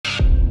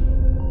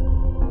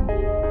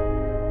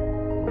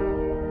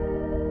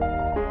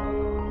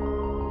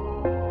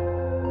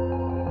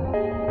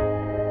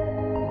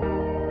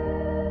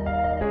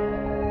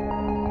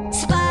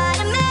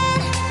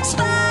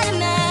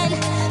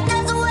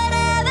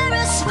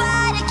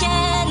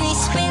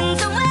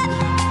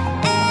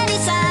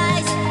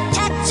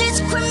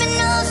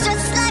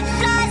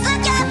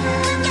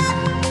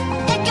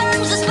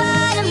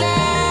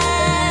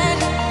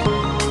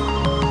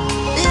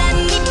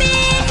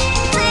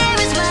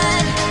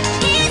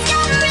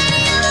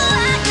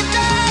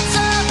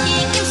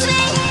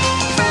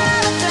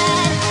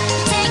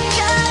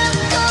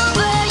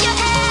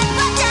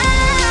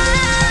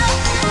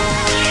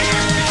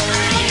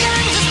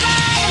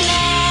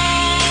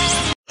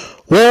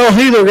Well,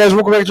 hey there, guys.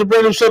 Welcome back to a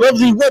brand new episode of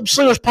the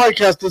Webslingers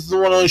podcast. This is the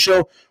one and only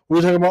show where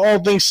we talk about all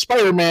things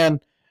Spider-Man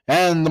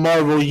and the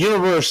Marvel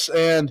Universe.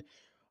 And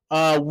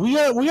we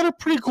got a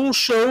pretty cool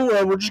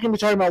show. We're just going to be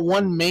talking about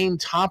one main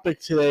topic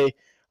today.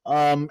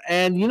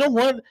 And you know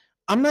what?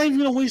 I'm not even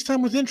going to waste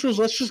time with intros.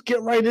 Let's just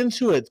get right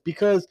into it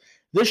because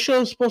this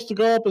show is supposed to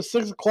go up at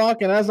 6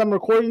 o'clock. And as I'm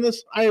recording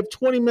this, I have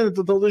 20 minutes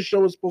until this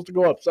show is supposed to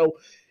go up. So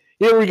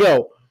here we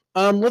go.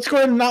 Let's go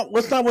ahead and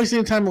let's not waste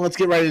any time and let's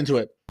get right into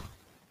it.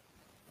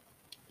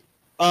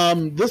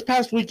 This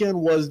past weekend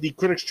was the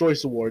Critics'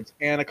 Choice Awards,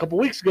 and a couple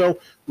weeks ago,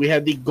 we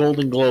had the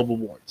Golden Globe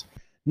Awards.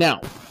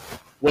 Now,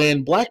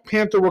 when Black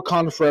Panther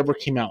Wakanda Forever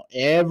came out,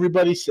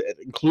 everybody said,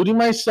 including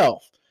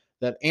myself,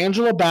 that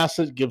Angela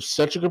Bassett gives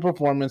such a good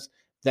performance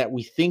that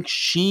we think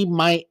she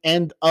might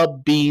end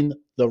up being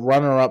the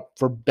runner-up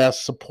for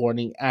Best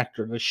Supporting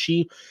Actor. That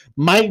she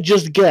might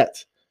just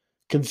get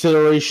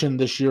consideration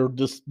this year,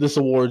 this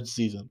awards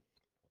season.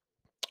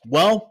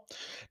 Well,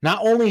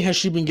 not only has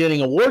she been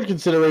getting award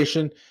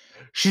consideration,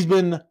 she's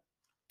been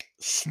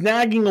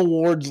snagging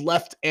awards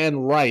left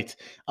and right.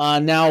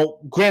 Now,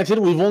 granted,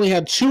 we've only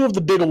had two of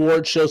the big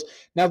award shows.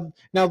 Now,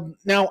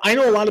 I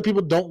know a lot of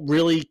people don't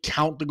really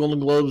count the Golden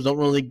Globes, don't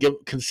really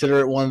consider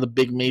it one of the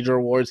big major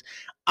awards.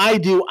 I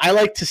do. I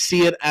like to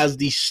see it as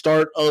the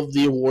start of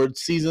the award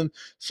season.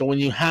 So when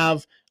you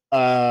have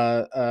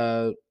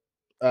the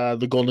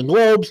Golden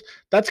Globes,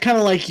 that's kind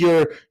of like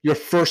your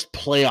first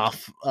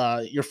playoff,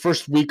 your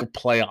first week of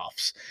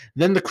playoffs.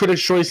 Then the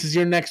Critics' Choice is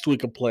your next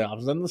week of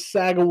playoffs. Then the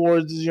SAG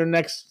Awards is your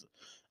next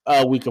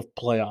week of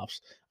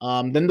playoffs.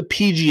 Then the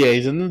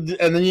PGAs, and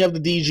then you have the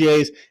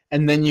DGAs,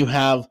 and then you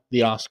have the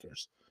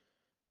Oscars.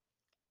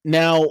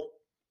 Now,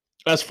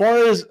 as far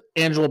as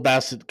Angela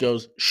Bassett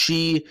goes,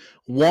 she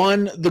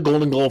won the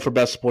Golden Globe for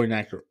Best Supporting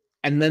Actor.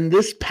 And then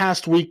this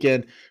past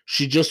weekend,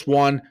 she just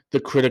won the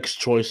Critics'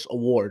 Choice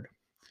Award.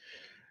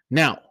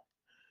 Now,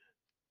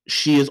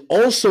 she is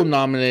also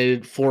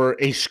nominated for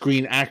a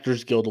Screen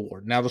Actors Guild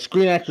Award. Now, the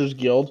Screen Actors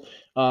Guild,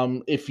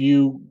 for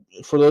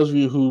those of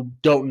you who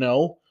don't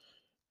know,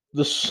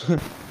 the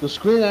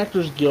Screen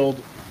Actors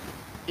Guild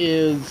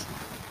is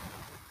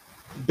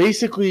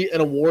basically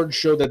an award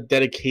show that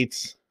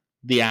dedicates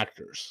the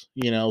actors.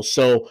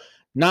 So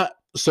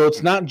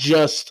it's not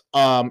just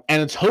and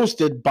it's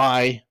hosted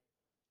by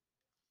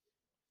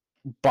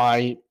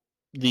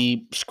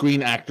the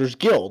Screen Actors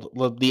Guild,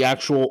 the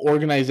actual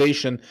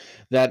organization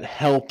that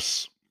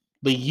helps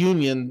the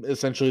union,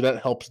 essentially,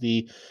 that helps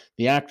the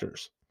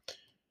actors.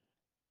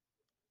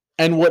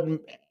 And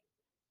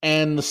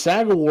the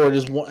SAG Award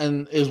is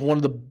one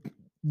of the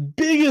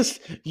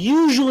biggest.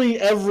 Usually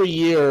every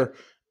year,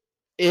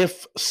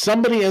 if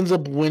somebody ends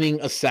up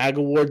winning a SAG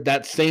Award,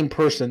 that same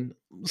person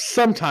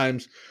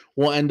sometimes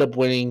will end up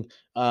winning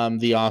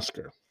the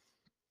Oscar.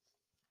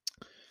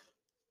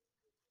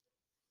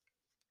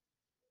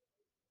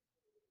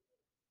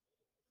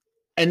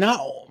 And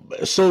now,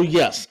 so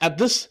yes,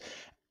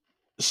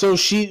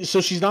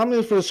 she's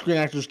nominated for the Screen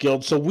Actors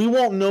Guild. So we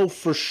won't know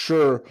for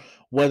sure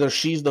whether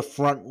she's the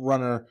front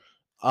runner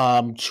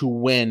to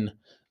win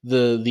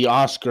the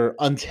Oscar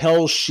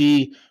until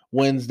she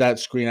wins that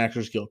Screen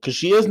Actors Guild, because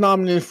she is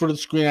nominated for the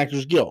Screen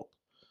Actors Guild.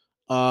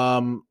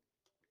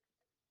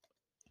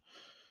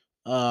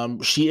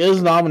 She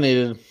is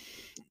nominated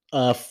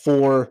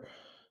for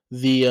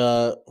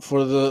the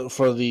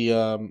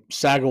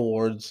SAG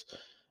Awards,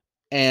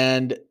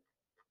 and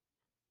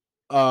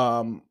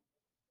Black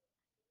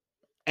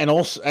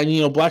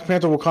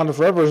Panther Wakanda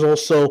Forever is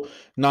also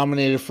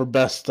nominated for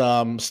Best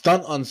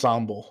Stunt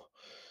Ensemble.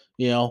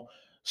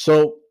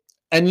 So,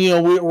 and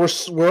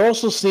we're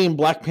also seeing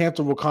Black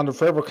Panther Wakanda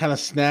Forever kind of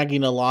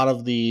snagging a lot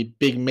of the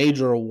big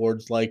major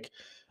awards, like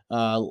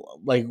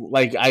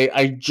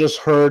I just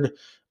heard,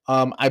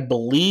 I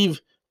believe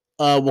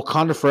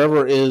Wakanda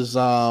Forever is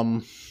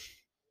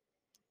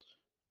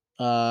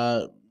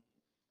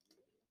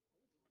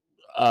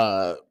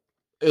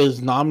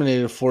is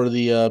nominated for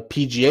the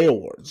PGA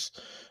Awards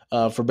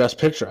for Best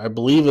Picture. I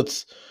believe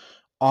it's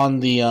on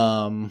the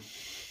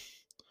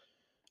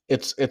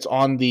it's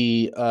on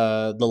the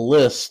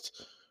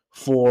list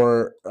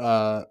for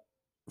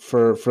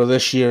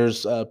this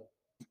year's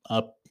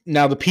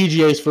now the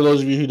PGAs, for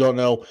those of you who don't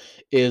know,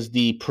 is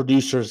the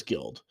Producers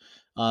Guild.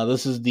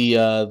 This is the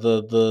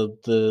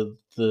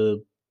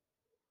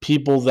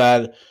people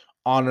that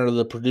honor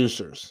the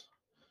producers.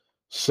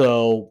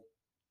 So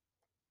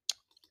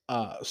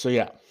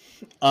yeah.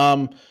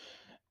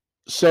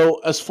 So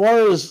as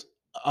far as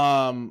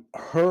as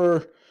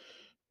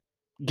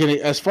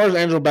far as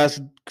Angela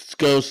Bassett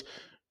goes,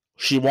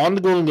 she won the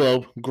Golden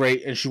Globe,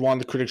 great, and she won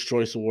the Critics'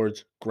 Choice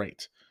Awards,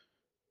 great.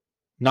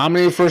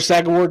 Nominated for a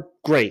SAG Award,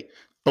 great.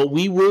 But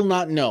we will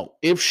not know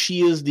if she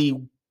is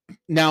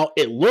now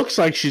it looks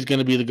like she's going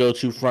to be the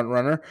go-to front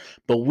runner,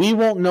 but we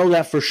won't know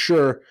that for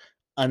sure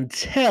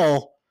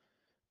until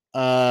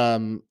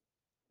the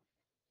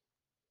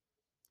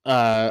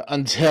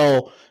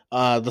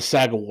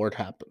SAG Award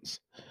happens.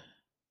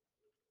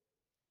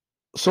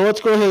 So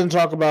let's go ahead and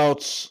talk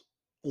about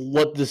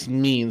what this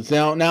means.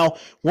 Now,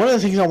 one of the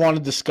things I want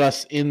to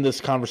discuss in this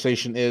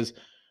conversation is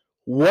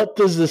what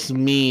does this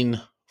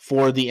mean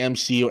for the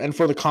MCU and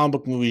for the comic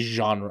book movie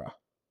genre.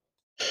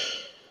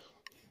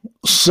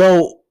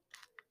 So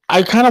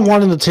I kind of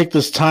wanted to take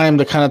this time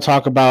to kind of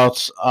talk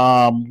about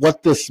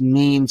what this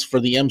means for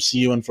the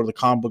MCU and for the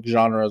comic book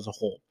genre as a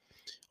whole.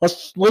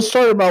 Let's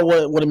start about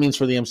what it means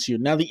for the MCU.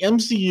 Now, the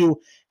MCU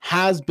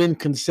has been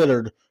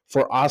considered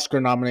for Oscar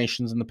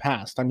nominations in the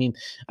past. I mean,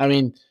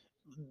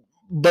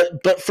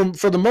 but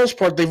for the most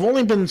part, they've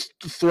only been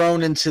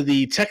thrown into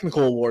the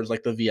technical awards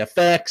like the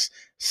VFX,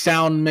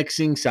 sound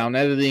mixing, sound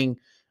editing,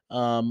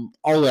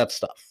 all that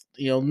stuff.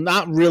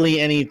 Not really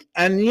any.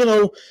 And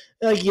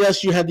like,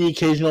 yes, you had the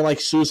occasional like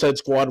Suicide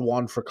Squad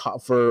won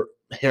for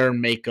hair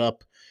and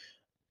makeup.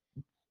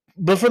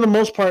 But for the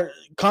most part,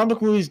 comic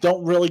book movies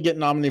don't really get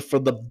nominated for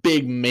the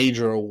big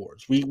major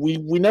awards. We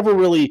never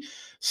really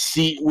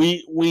see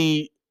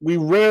we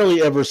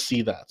rarely ever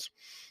see that,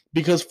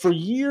 because for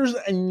years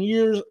and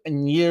years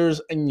and years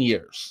and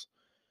years,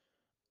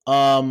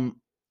 Hollywood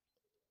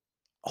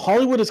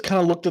has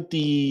kind of looked at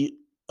the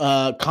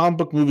comic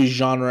book movie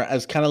genre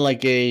as kind of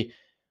like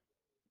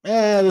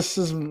this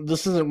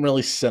isn't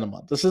really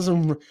cinema. This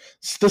isn't.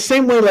 It's the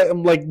same way that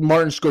like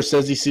Martin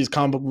Scorsese sees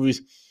comic book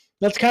movies.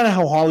 That's kind of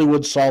how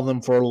Hollywood saw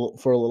them for a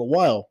little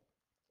while.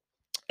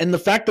 And the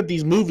fact that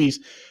these movies,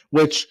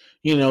 which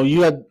you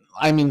had,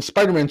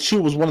 Spider-Man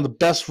 2 was one of the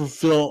best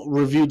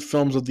reviewed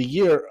films of the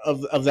year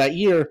of that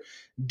year,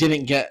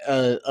 didn't get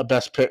a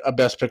best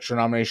picture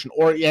nomination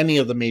or any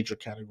of the major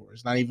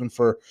categories. Not even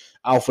for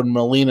Alfred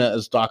Molina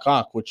as Doc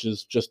Ock, which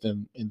is just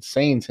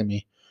insane to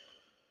me.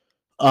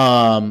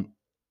 And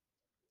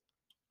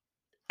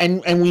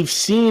we've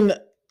seen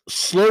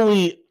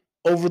slowly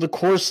over the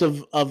course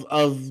of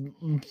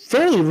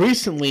fairly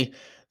recently,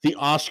 the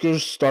Oscars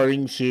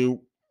starting to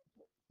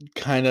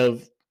kind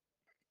of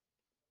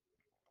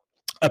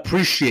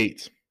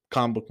appreciate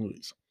comic book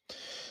movies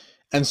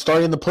and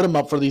starting to put them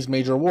up for these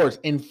major awards.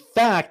 In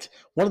fact,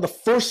 one of the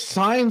first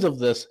signs of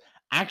this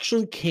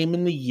actually came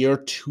in the year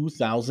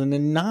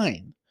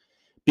 2009,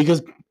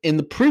 because in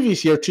the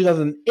previous year,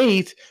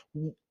 2008,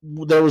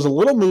 there was a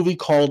little movie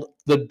called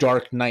The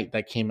Dark Knight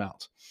that came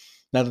out.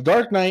 Now, The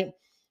Dark Knight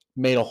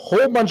made a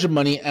whole bunch of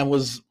money and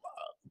was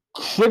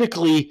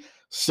critically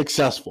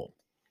successful.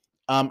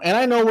 And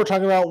I know we're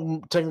talking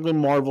about technically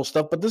Marvel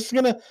stuff, but this is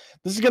gonna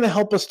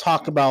help us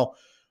talk about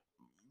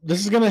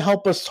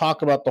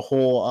the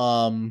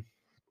whole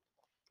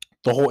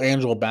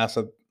Angela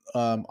Bassett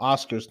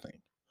Oscars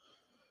thing.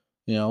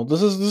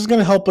 This is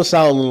gonna help us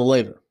out a little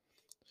later.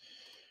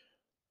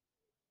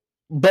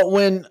 But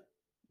when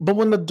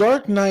The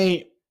Dark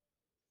Knight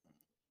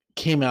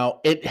came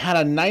out, it had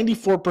a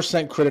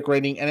 94% critic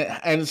rating,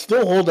 and it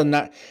still holds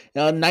a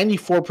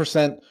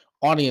 94%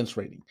 audience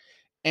rating,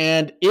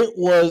 and it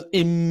was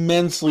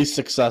immensely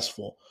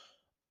successful.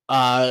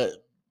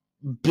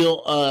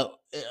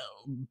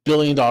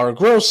 Billion dollar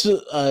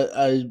grosses,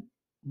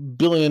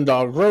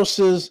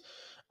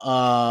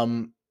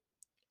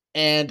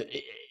 and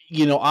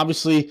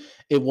obviously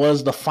it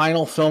was the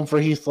final film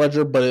for Heath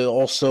Ledger, but it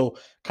also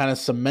kind of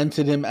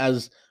cemented him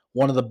as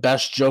one of the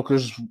best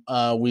Jokers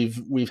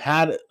we've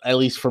had, at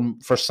least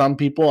for some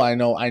people. I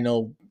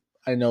know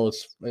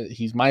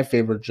he's my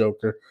favorite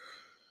Joker.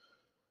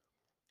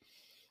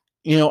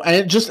 And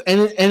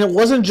it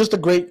wasn't just a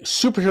great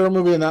superhero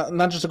movie, and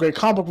not just a great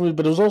comic book movie,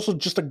 but it was also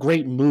just a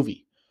great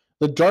movie.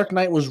 The Dark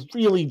Knight was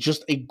really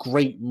just a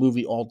great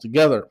movie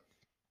altogether.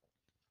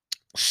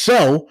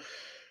 So,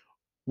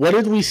 what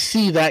did we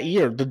see that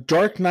year? The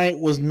Dark Knight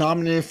was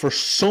nominated for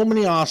so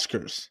many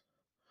Oscars,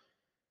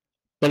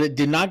 but it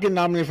did not get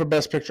nominated for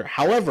Best Picture.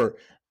 However,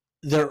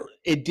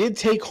 it did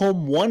take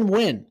home one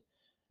win.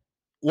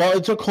 Well,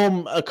 it took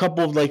home a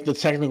couple of like the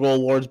technical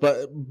awards,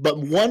 but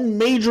one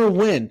major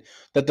win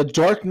that The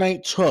Dark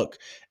Knight took,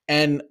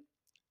 and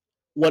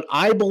what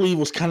I believe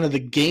was kind of the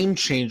game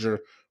changer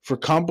for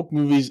comic book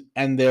movies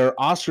and their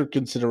Oscar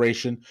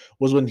consideration,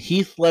 was when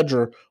Heath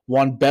Ledger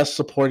won Best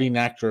Supporting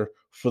Actor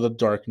for The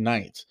Dark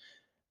Knight.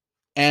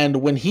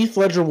 And when Heath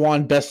Ledger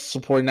won Best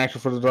Supporting Actor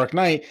for The Dark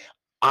Knight,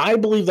 I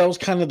believe that was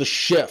kind of the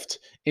shift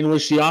in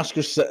which the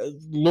Oscars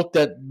looked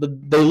at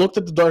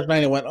The Dark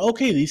Knight and went,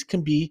 okay, these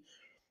can be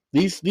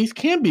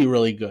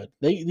really good.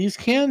 These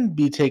can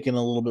be taken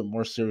a little bit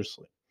more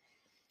seriously.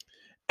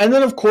 And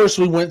then, of course,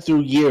 we went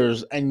through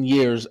years and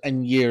years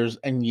and years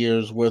and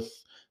years with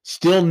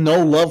still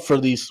no love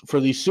for these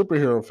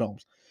superhero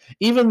films.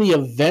 Even the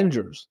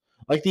Avengers,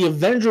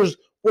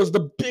 was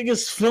the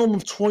biggest film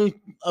of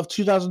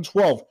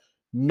 2012.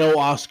 No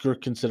Oscar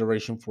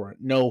consideration for it.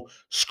 No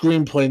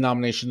screenplay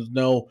nominations.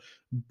 No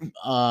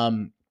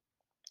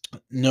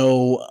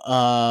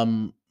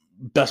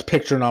Best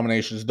Picture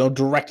nominations. No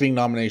directing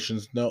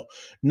nominations. No,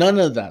 none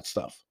of that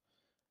stuff.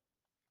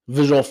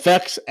 Visual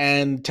effects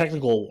and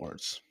technical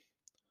awards.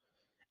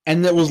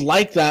 And it was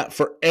like that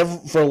for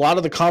a lot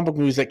of the comic book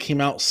movies that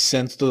came out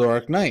since The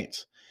Dark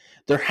Knight.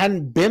 There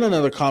hadn't been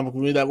another comic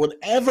book movie that would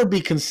ever be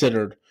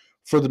considered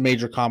for the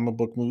major comic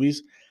book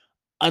movies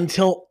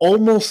until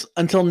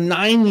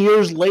 9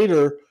 years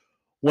later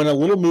when a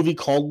little movie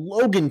called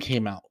Logan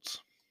came out.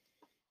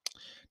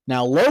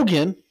 Now,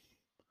 Logan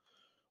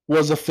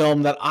was a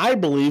film that I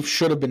believe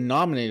should have been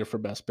nominated for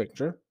Best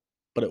Picture,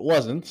 but it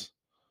wasn't.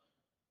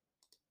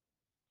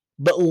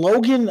 But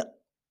Logan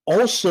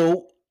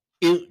also,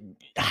 it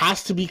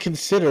has to be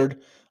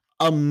considered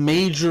a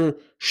major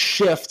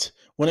shift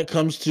when it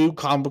comes to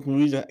comic book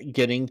movies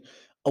getting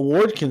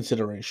award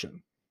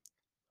consideration.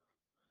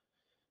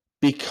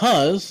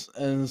 Because,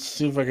 and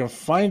see if I can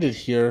find it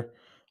here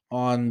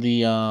on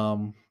the,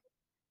 I'm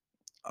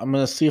going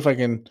to see if I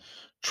can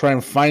try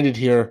and find it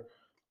here.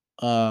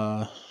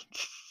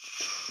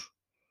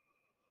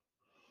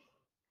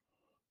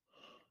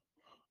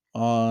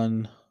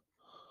 On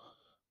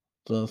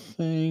the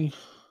thing.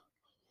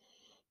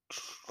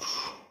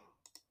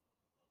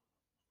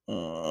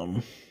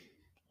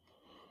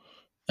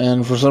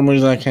 And for some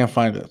reason I can't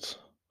find it.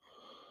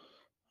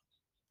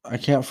 I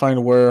can't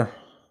find where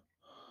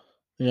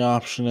the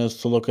option is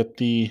to look at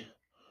the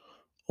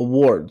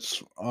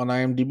awards on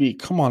IMDb.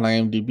 Come on,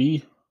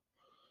 IMDb. What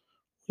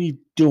are you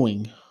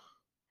doing?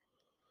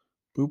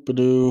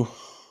 Boop-a-doo.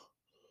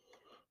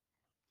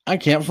 I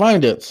can't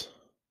find it.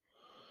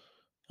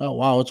 Oh,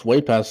 wow, it's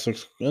way past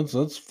 6.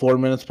 It's 4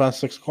 minutes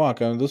past 6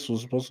 o'clock. And this was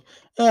supposed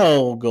to...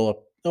 it'll go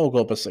up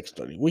at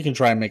 6:30. We can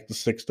try and make the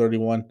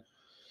 6:31.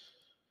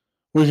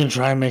 We can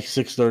try and make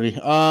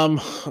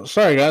 6:30.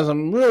 Sorry, guys.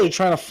 I'm really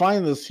trying to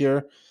find this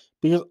here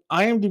because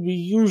IMDb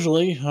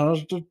usually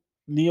has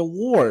the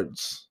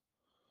awards.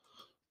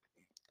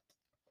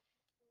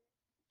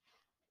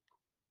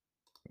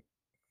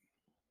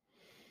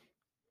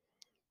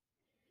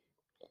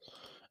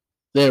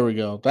 There we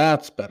go.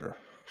 That's better.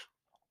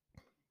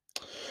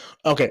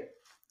 Okay.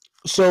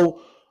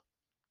 So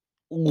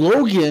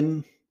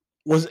Logan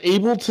was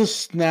able to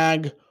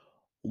snag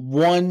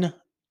one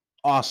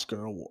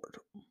Oscar award.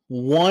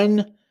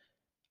 One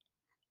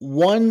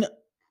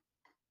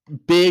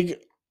big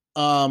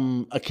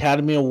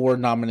Academy Award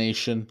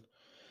nomination.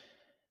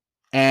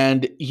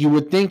 And you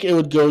would think it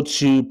would go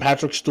to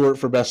Patrick Stewart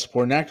for Best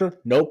Supporting Actor.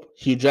 Nope.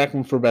 Hugh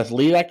Jackman for Best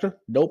Lead Actor.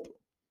 Nope.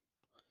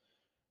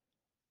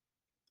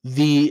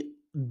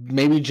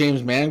 Maybe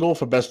James Mangold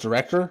for Best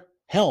Director.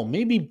 Hell,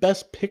 maybe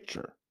Best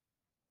Picture.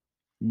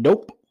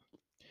 Nope.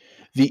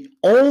 The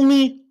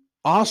only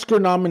Oscar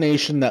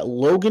nomination that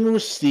Logan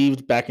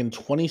received back in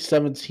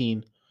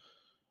 2017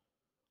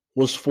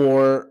 was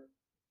for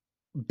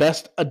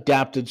Best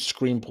Adapted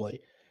Screenplay.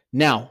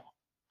 Now,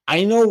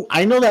 I know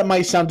that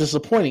might sound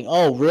disappointing.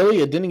 Oh, really?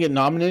 It didn't get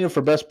nominated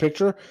for Best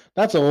Picture?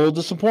 That's a little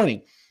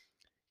disappointing.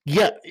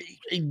 Yeah,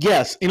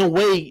 yes, in a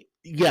way,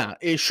 yeah,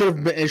 it should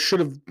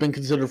have been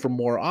considered for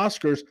more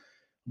Oscars,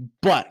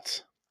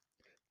 but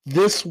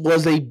this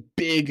was a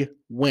big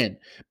win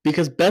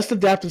because Best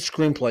Adapted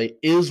Screenplay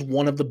is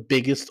one of the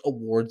biggest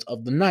awards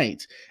of the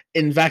night.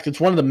 In fact, it's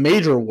one of the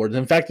major awards.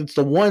 In fact, it's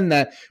the one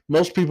that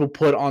most people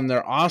put on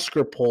their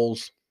Oscar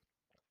polls,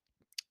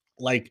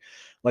 like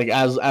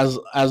as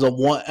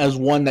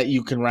one that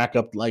you can rack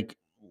up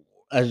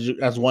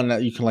as one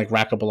that you can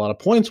rack up a lot of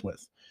points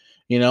with,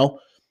 you know.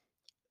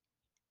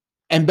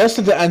 And best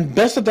adapted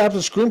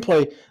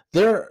screenplay,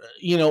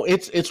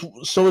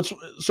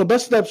 so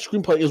best adapted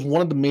screenplay is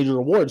one of the major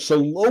awards. So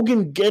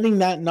Logan getting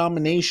that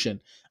nomination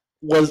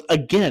was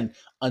again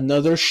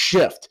another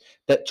shift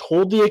that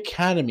told the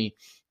Academy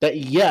that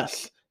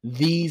yes,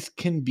 these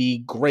can be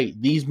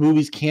great. These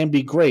movies can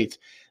be great.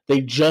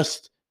 We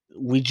just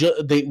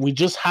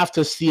have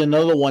to see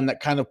another one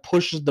that kind of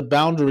pushes the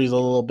boundaries a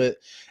little bit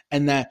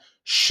and that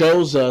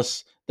shows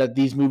us that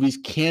these movies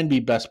can be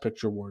Best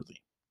Picture worthy.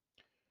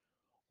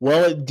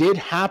 Well, it did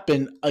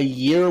happen a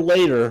year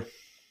later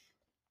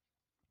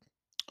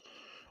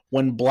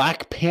when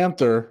Black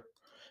Panther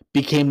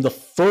became the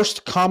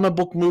first comic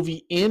book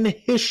movie in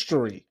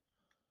history.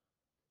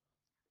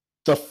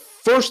 The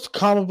first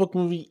comic book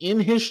movie in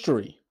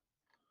history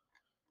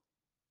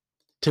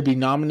to be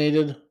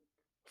nominated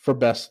for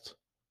Best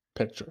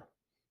Picture.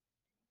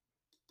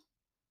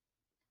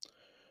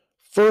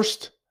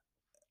 First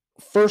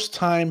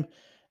time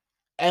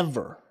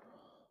ever.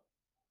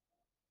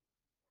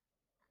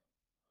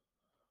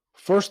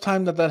 First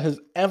time that has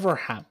ever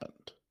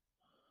happened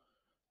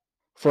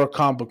for a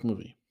comic book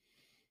movie.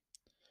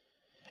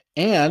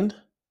 And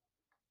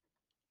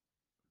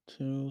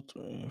 2,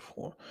 3,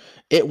 4.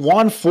 It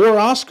won 4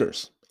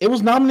 Oscars. It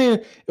was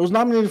nominated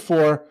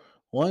for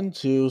 1,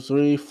 2,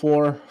 3,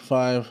 4,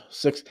 5,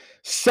 6,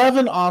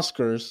 7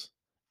 Oscars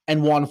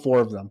and won 4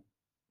 of them.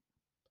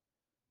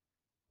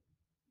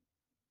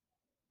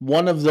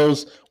 One of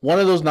those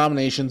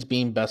nominations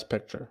being Best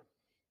Picture.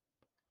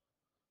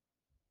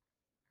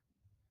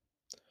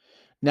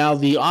 Now,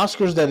 the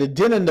Oscars that it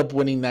did end up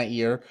winning that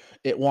year,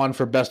 it won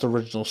for Best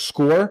Original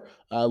Score.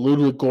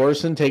 Ludwig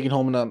Göransson taking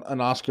home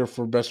an Oscar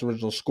for Best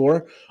Original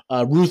Score.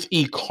 Ruth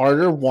E.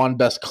 Carter won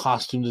Best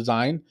Costume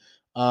Design.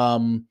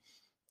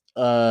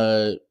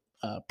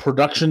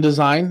 Production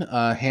Design.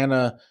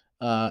 Hannah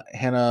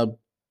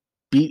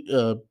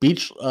Beachler.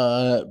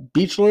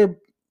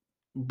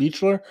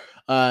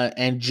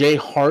 and Jay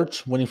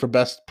Hart winning for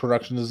Best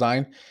Production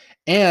Design,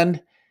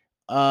 and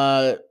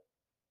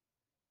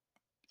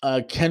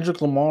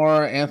Kendrick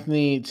Lamar,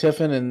 Anthony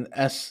Tiffin, and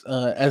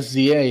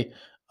SZA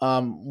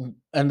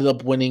ended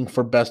up winning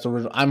for Best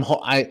Original.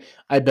 I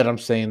bet I'm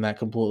saying that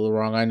completely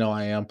wrong. I know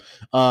I am.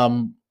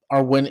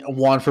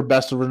 Won for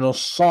Best Original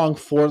Song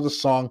for the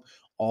song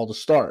 "All the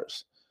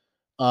Stars,"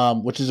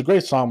 which is a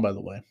great song, by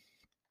the way.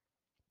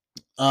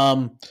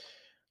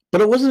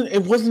 But it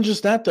wasn't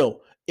just that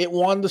though. It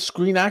won the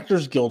Screen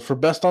Actors Guild for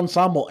Best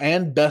Ensemble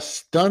and Best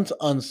Stunt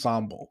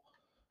Ensemble.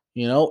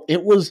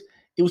 It was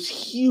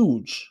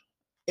huge.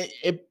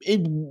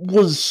 It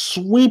was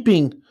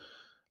sweeping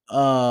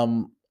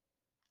a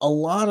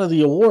lot of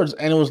the awards,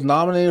 and it was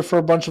nominated for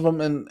a bunch of them,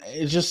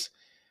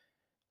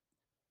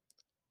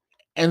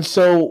 and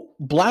so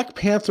Black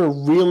Panther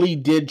really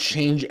did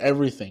change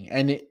everything,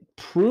 and it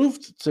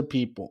proved to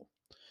people,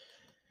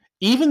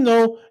 even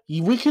though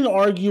we can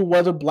argue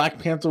whether Black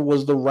Panther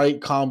was the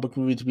right comic book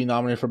movie to be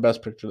nominated for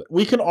Best Picture.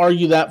 We can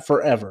argue that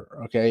forever,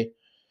 okay?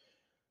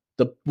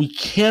 We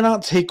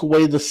cannot take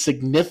away the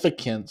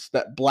significance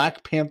that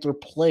Black Panther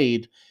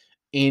played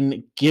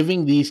in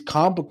giving these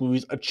comic book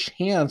movies a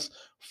chance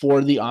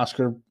for the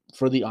Oscar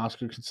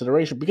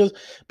consideration, because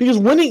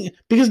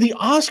the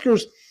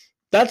Oscars,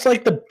 that's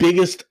like the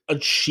biggest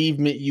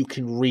achievement you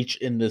can reach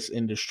in this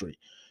industry.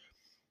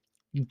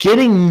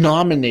 Getting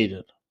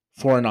nominated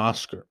for an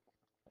Oscar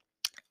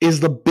is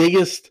the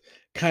biggest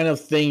kind of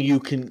thing you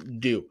can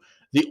do.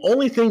 The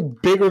only thing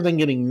bigger than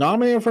getting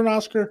nominated for an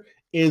Oscar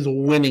is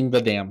winning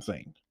the damn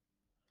thing.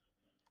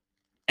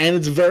 And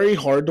it's very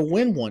hard to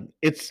win one.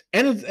 It's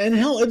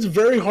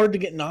very hard to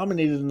get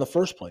nominated in the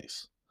first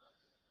place,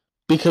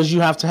 because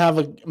you have to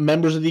have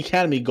members of the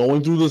Academy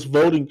going through this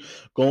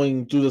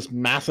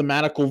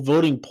mathematical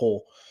voting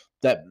poll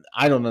that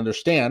I don't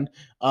understand.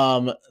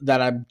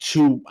 That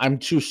I'm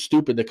too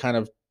stupid to kind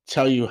of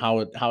tell you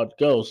how it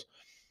goes.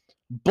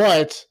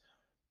 But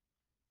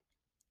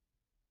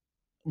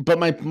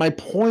my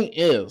point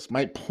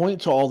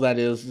to all that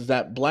is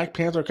that Black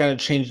Panther kind of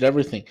changed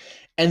everything.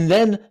 And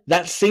then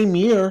that same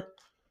year,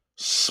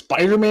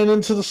 Spider-Man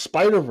Into the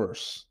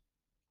Spider-Verse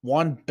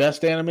won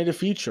Best Animated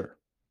Feature.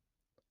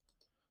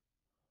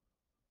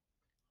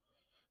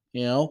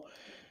 Now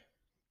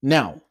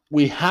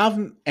we have,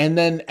 and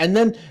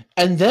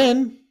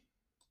then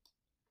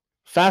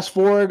fast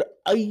forward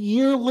a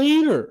year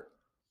later,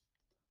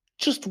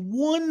 just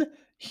 1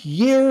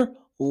 year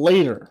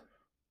later,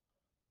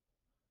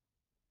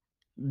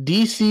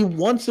 DC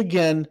once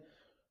again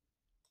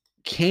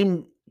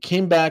came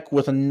back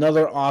with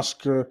another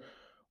Oscar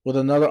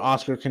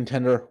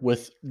contender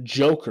with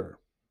Joker.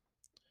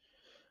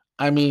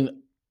 I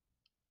mean,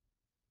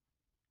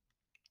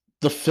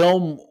 the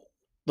film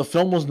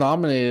was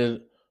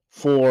nominated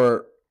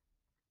for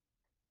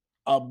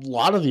a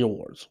lot of the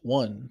awards.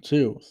 1,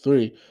 2,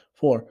 3,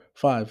 4,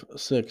 5,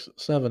 6,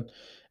 7,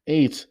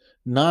 8,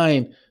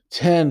 9,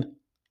 10,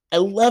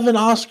 11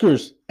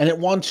 Oscars, and it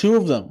won 2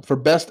 of them for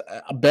best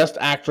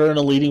actor in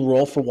a leading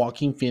role for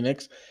Joaquin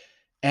Phoenix,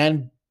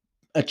 and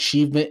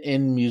achievement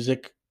in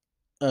music,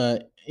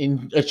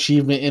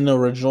 achievement in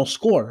original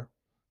score.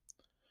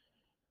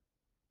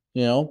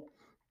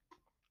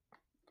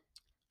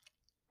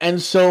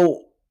 And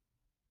so,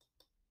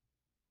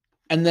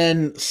 and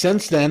then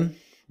since then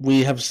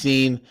we have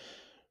seen,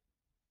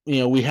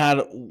 we had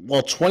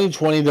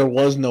 2020 there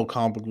was no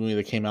comic book movie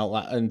that came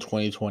out in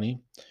 2020.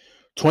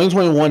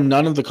 2021,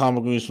 none of the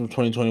comic movies from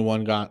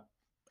 2021 got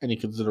any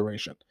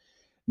consideration.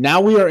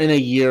 Now we are in a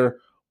year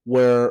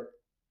where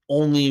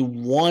only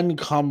one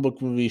comic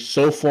book movie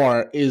so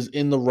far is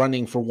in the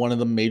running for one of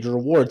the major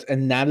awards,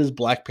 and that is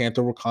Black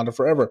Panther Wakanda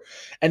Forever.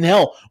 And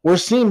hell, we're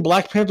seeing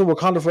Black Panther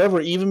Wakanda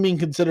Forever even being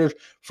considered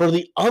for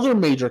the other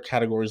major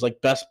categories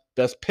like Best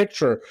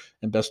Picture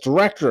and Best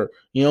Director.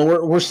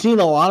 We're seeing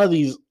a lot of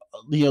these,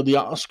 the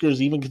Oscars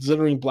even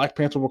considering Black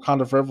Panther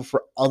Wakanda Forever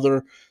for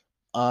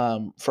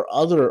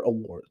other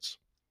awards.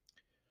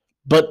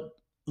 But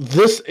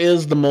this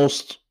is the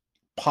most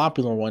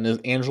popular one, is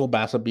Angela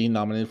Bassett being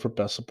nominated for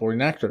Best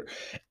Supporting Actor.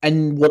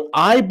 And what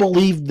I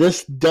believe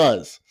this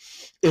does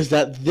is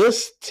that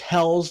this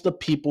tells the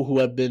people who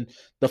have been,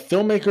 the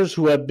filmmakers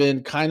who have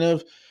been kind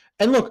of,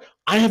 and look,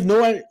 I have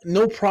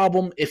no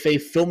problem if a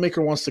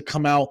filmmaker wants to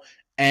come out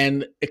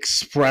and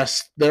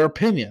express their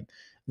opinion.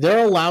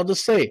 They're allowed to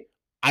say,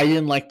 I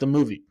didn't like the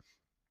movie.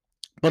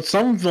 But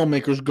some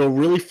filmmakers go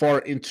really far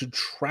into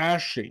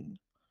trashing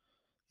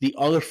the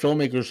other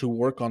filmmakers who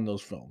work on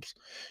those films.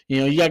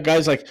 You got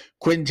guys like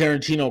Quentin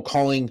Tarantino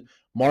calling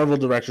Marvel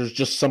directors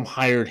just some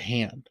hired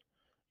hand.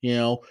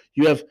 You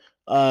have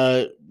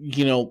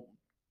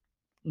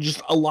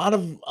just a lot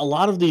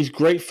of these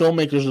great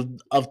filmmakers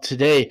of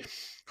today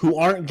who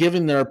aren't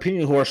giving their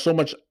opinion, who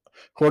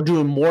are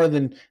doing more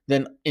than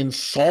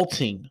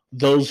insulting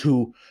those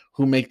who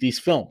make these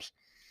films.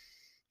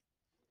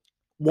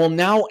 Well,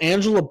 now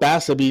Angela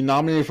Bassett being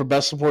nominated for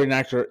Best Supporting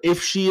Actor,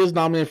 if she is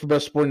nominated for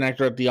Best Supporting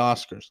Actor at the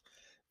Oscars,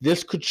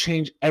 this could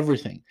change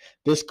everything.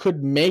 This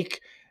could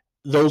make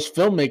those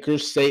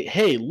filmmakers say,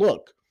 hey,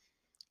 look,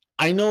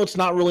 I know it's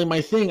not really my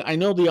thing. I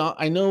know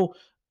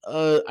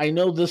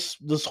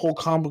this whole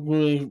comic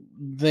movie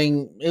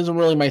thing isn't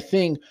really my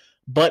thing.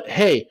 But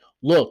hey,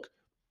 look,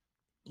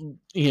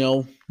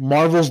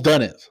 Marvel's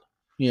done it.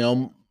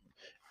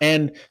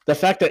 And the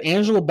fact that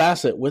Angela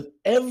Bassett, with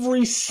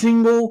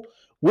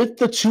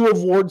the 2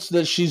 awards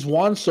that she's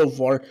won so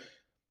far,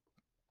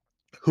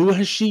 who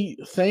has she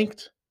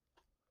thanked?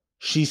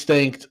 She's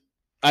thanked,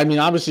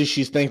 obviously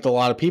she's thanked a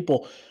lot of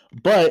people,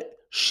 but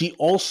she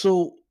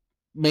also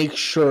makes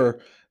sure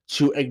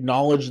to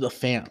acknowledge the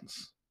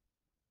fans,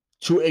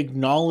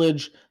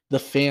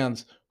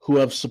 who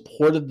have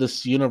supported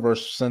this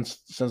universe since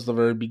the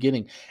very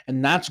beginning.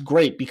 And that's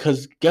great,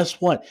 because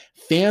guess what?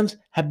 Fans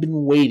have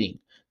been waiting.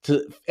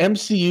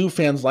 MCU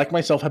fans like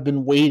myself have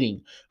been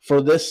waiting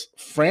for this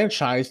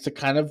franchise to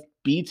kind of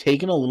be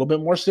taken a little bit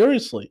more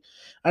seriously.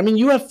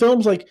 You have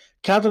films like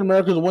Captain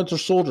America: The Winter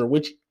Soldier,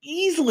 which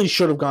easily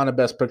should have gotten a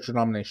Best Picture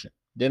nomination,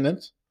 didn't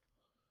it?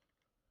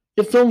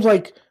 You have films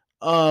like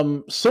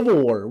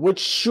Civil War, which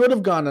should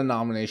have gotten a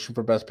nomination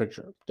for Best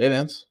Picture,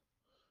 didn't?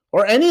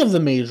 Or any of the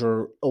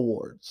major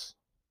awards.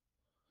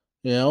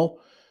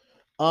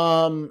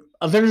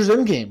 Avengers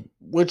Endgame,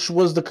 which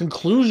was the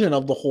conclusion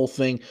of the whole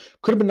thing,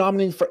 could have been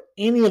nominated for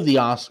any of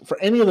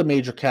the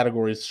major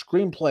categories: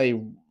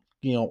 screenplay,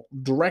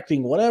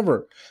 directing,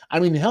 whatever.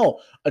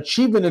 Hell,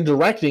 achievement in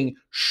directing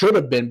should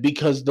have been,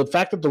 because the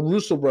fact that the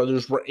Russo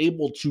brothers were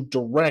able to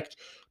direct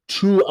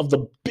 2 of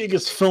the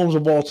biggest films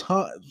of all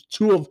time,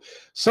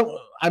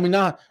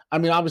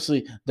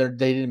 obviously they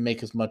didn't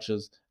make as much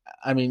as,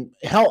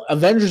 hell,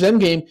 Avengers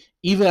Endgame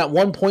even at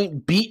one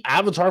point beat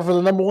Avatar for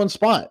the number 1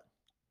 spot.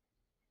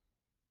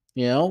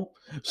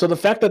 So the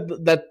fact that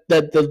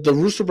the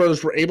Russo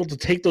brothers were able to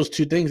take those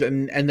 2 things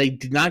and they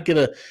did not get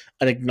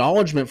an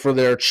acknowledgement for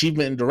their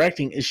achievement in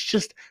directing is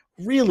just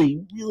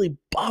really, really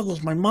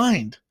boggles my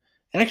mind.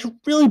 It actually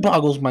really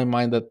boggles my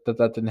mind that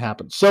didn't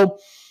happen. So,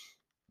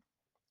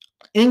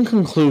 in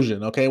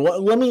conclusion, okay,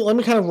 well, let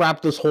me kind of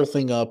wrap this whole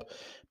thing up,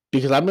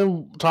 because I've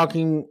been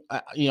talking.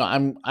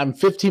 I'm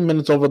 15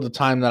 minutes over the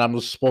time that I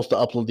was supposed to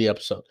upload the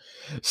episode.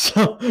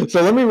 So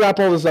let me wrap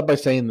all this up by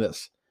saying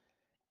this.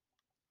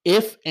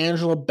 If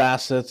Angela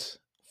Bassett,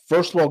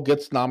 first of all,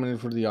 gets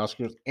nominated for the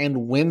Oscars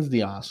and wins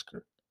the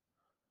Oscar,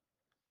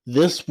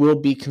 this will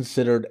be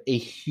considered a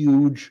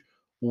huge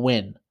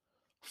win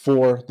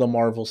for the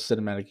Marvel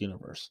Cinematic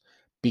Universe,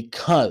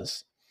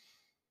 because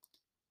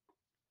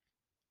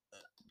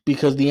the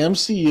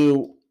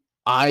MCU,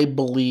 I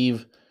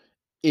believe,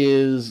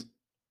 is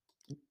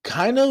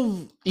kind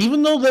of,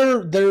 even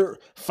though they're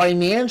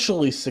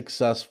financially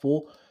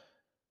successful,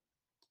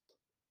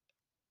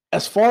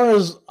 as far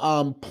as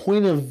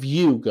point of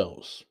view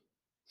goes,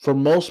 for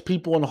most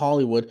people in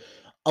Hollywood,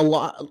 a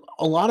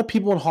lot of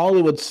people in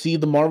Hollywood see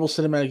the Marvel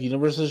Cinematic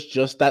Universe as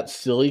just that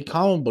silly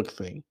comic book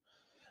thing.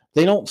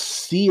 They don't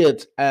see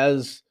it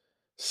as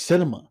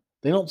cinema.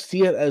 They don't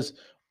see it as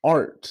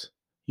art,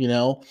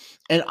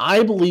 And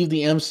I believe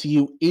the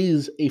MCU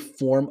is a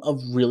form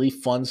of really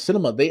fun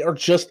cinema. They are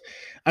just,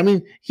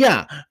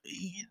 yeah,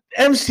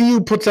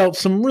 MCU puts out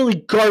some really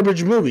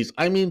garbage movies.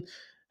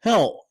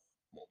 Hell,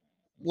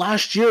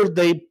 last year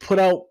they put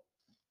out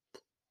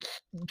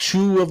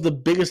 2 of the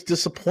biggest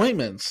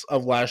disappointments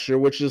of last year,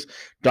 which is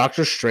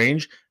Doctor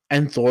Strange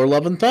and Thor: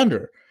 Love and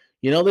Thunder.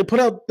 They put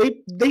out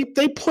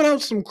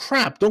some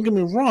crap. Don't get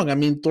me wrong.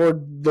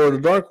 Thor: The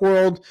Dark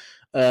World,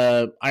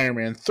 Iron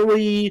Man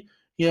 3.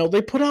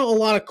 They put out a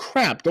lot of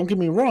crap. Don't get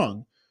me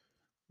wrong.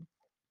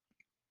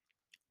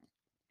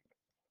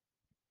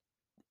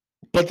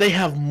 But they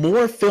have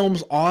more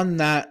films on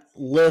that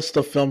list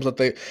of films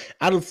that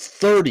out of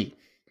 30,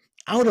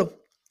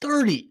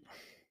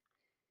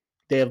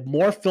 they have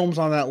more films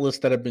on that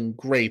list that have been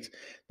great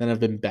than have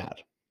been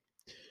bad.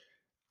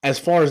 As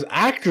far as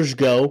actors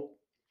go,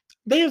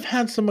 they have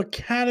had some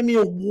Academy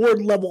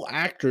Award level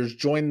actors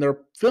join their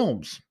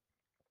films.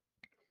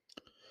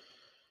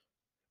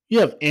 You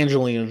have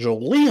Angelina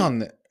Jolie in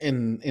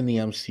the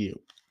MCU.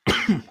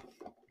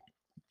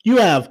 You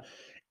have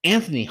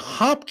Anthony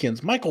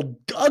Hopkins, Michael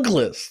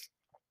Douglas.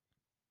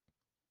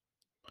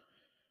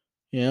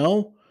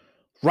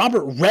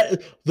 Robert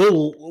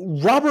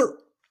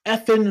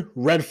effing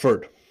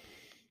Redford.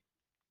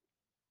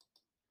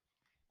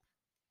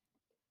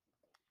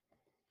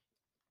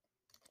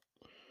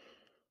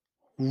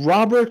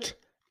 Robert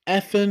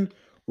effing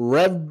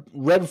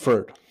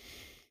Redford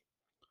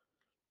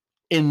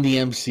in the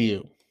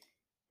MCU.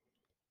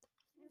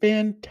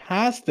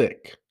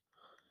 Fantastic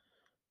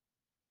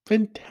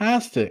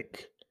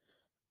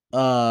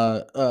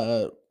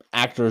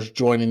actors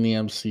joining the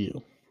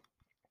MCU.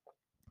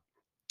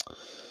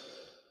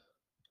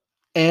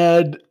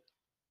 And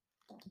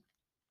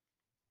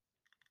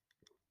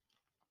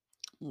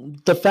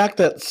the fact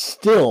that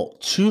still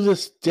to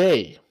this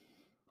day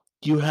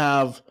you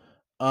have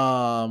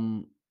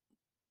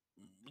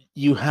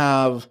you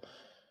have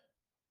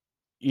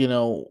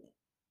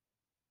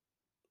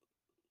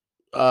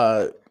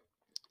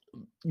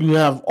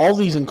all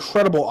these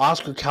incredible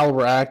Oscar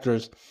caliber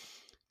actors,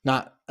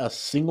 not a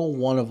single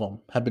one of them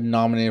have been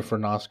nominated for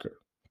an Oscar.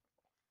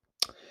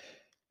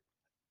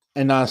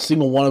 and not a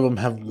single one of them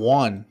have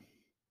won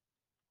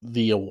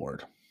the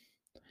award.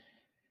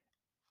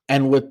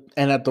 And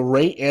at the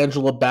rate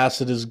Angela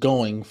Bassett is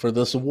going for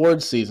this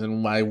award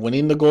season, by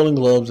winning the Golden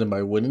Globes and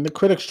by winning the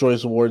Critics'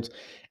 Choice Awards,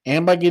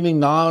 and by getting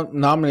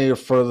nominated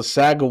for the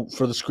SAG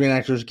for the Screen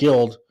Actors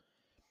Guild,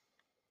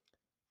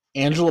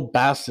 Angela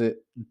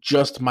Bassett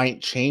just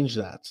might change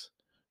that.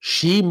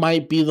 She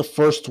might be the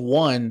first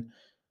one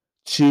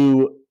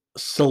to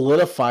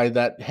solidify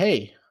that,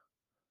 hey,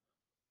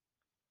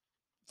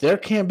 there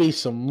can be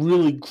some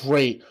really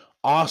great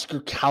Oscar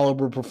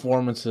caliber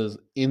performances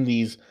in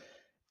these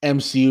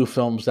MCU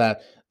films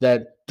that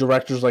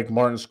directors like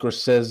Martin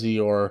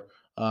Scorsese or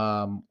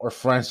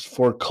Francis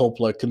Ford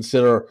Coppola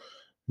consider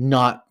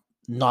not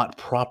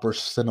proper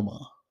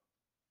cinema.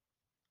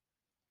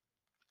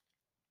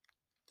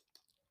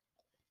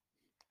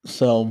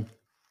 So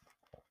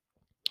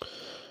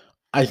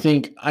I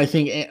think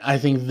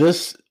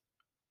this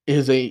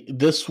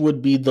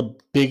would be the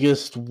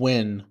biggest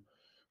win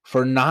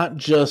for not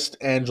just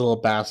Angela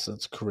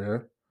Bassett's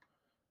career,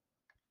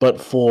 but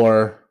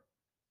for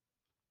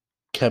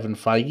Kevin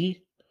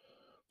Feige,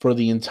 for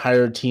the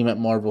entire team at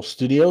Marvel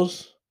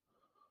Studios,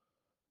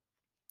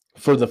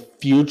 for the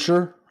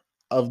future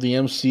of the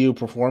MCU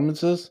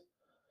performances,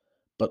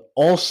 but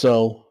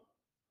also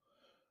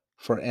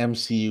for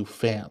MCU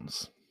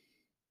fans.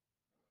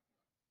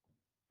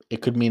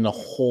 It could mean a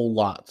whole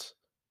lot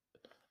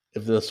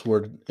if this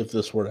were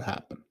to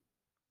happen.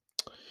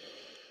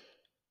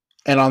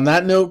 And on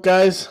that note,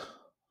 guys,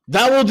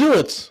 that will do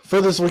it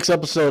for this week's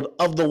episode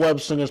of the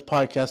Webslingers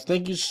podcast.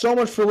 Thank you so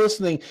much for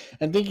listening,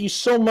 and thank you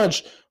so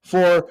much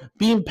for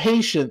being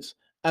patient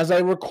as I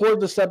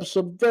record this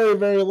episode very,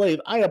 very late.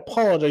 I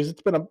apologize.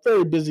 It's been a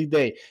very busy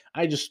day.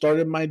 I just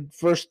started my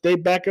first day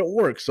back at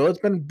work, so it's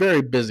been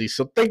very busy.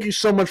 So thank you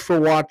so much for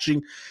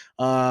watching.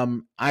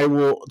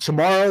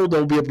 Tomorrow there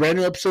will be a brand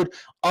new episode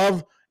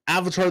of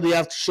Avatar the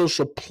After Show,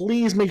 so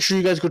please make sure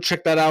you guys go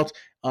check that out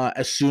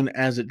as soon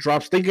as it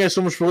drops. Thank you guys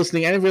so much for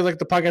listening. And if you like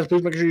the podcast,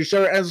 please make sure you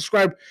share it and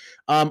subscribe.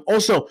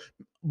 Also,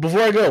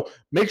 before I go,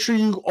 make sure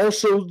you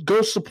also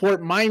go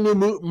support my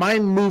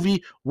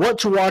movie, What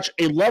to Watch,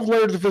 A Love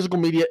Letter to Physical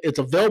Media. It's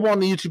available on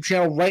the YouTube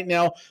channel right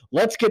now.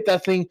 Let's get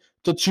that thing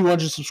to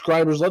 200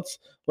 subscribers. Let's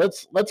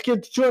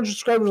get to 200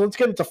 subscribers. Let's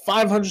get it to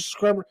 500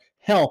 subscribers.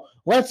 Hell,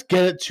 let's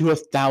get it to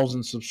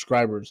 1,000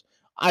 subscribers.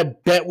 I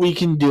bet we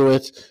can do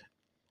it.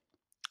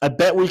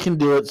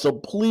 So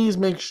please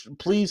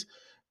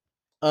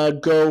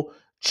go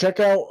check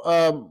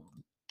out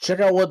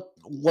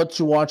what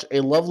to watch,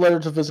 A Love Letter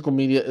to Physical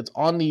Media. It's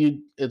on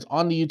the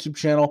YouTube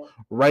channel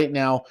right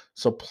now,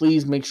 so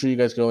please make sure you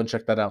guys go and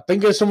check that out.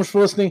 Thank you guys so much for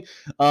listening.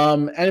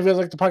 And if you guys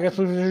like the podcast,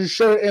 please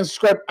share it and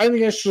subscribe. I think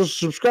you guys should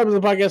subscribe to the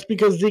podcast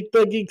because Zeke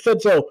the Geek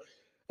said so.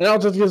 And I'll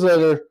talk to you guys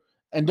later.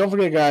 And don't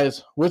forget,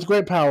 guys, with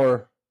great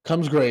power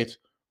comes great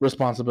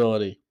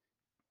responsibility.